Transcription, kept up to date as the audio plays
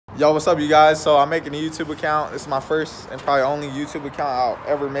Yo, what's up, you guys? So I'm making a YouTube account. This is my first and probably only YouTube account I'll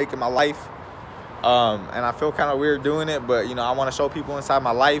ever make in my life. And I feel kind of weird doing it, but I want to show people inside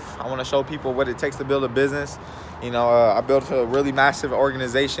my life. I want to show people what it takes to build a business. I built a really massive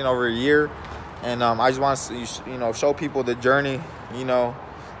organization over a year, and I just want to show people the journey.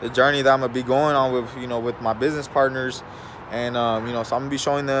 The journey that I'm gonna be going on with my business partners. And so I'm gonna be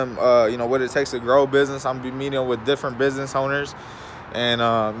showing them what it takes to grow a business. I'm gonna be meeting with different business owners, and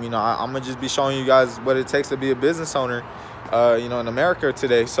I'm gonna just be showing you guys what it takes to be a business owner in America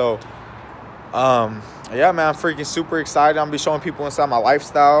today. So yeah, man, I'm freaking super excited. I'm gonna be showing people inside my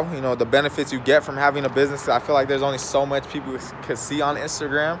lifestyle, the benefits you get from having a business. I feel like there's only so much people could see on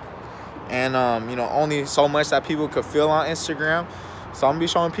Instagram, and only so much that people could feel on Instagram. So I'm gonna be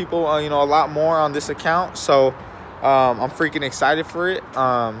showing people a lot more on this account. So I'm freaking excited for it.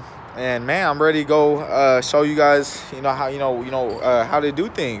 And man, I'm ready to go show you guys how to do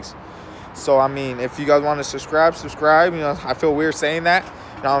things. So I mean, if you guys want to subscribe. I feel weird saying that.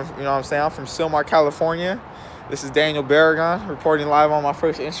 You know what I'm saying? I'm from Sylmar, California. This is Daniel Barragon reporting live on my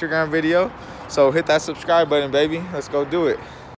first Instagram video. So hit that subscribe button, baby. Let's go do it.